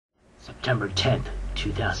September 10th,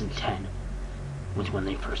 2010 was when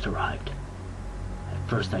they first arrived. At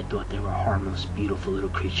first I thought they were harmless, beautiful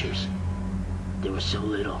little creatures. They were so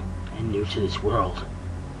little and new to this world.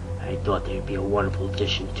 I thought they would be a wonderful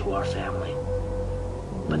addition to our family.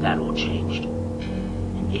 But that all changed.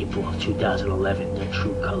 In April of 2011, their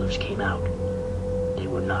true colors came out. They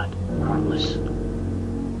were not harmless.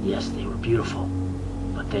 Yes, they were beautiful,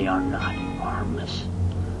 but they are not harmless.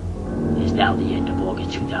 It is now the end of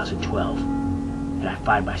August 2012, and I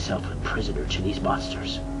find myself a prisoner to these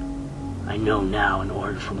monsters. I know now, in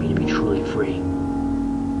order for me to be truly free,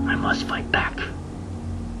 I must fight back.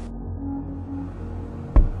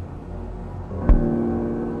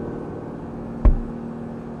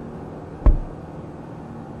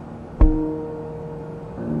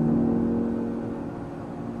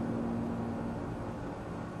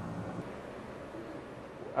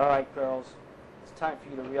 Alright, girls. It's time for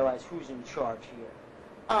you to realize who's in charge here.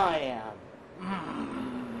 I am.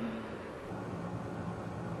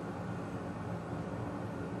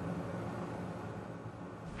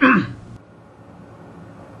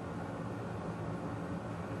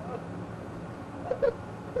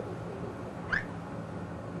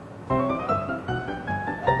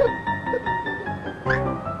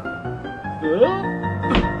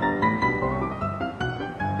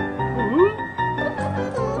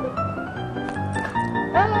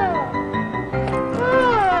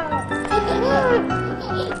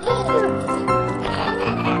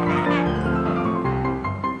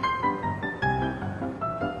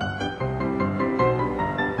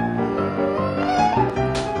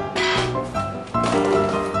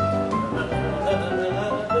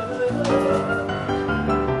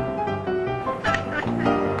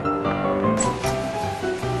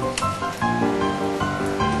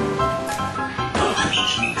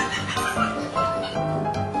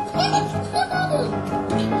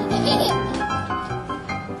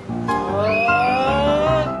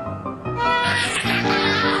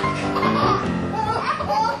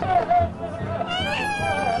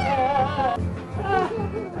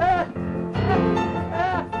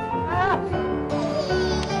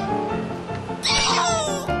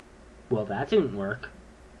 Well, that didn't work.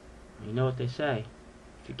 You know what they say.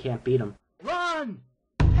 If you can't beat them, run!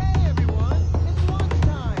 Hey everyone, it's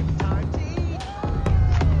lunchtime. Time to eat.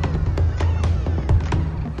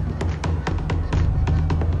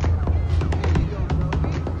 Here you go,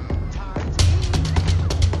 Roby. Time to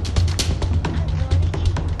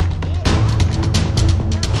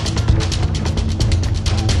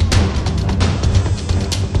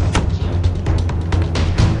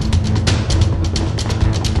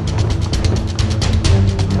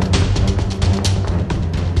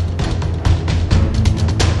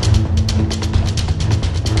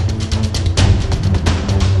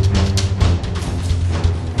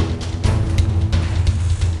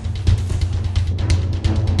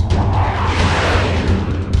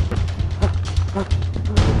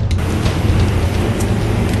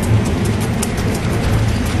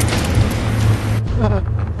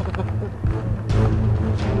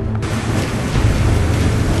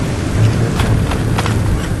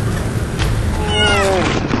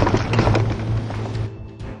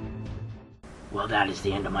Well, that is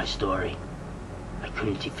the end of my story. I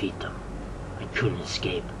couldn't defeat them. I couldn't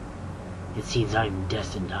escape. It seems I am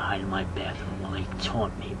destined to hide in my bathroom while they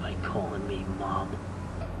taunt me by calling me Mom.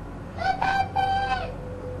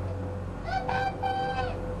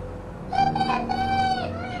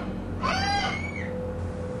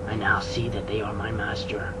 I now see that they are my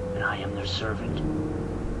master, and I am their servant.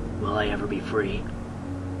 Will I ever be free?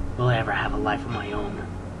 Will I ever have a life of my own?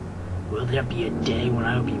 Will there be a day when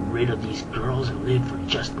I will be rid of these girls and live for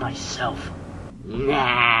just myself?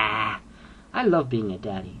 Nah! I love being a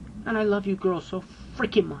daddy, and I love you girls so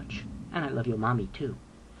freaking much. And I love your mommy too.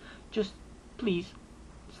 Just, please,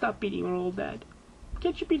 stop beating your old dad.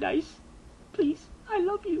 Can't you be nice? Please, I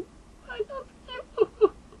love you. I love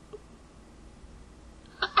you.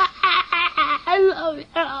 I love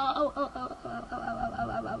you.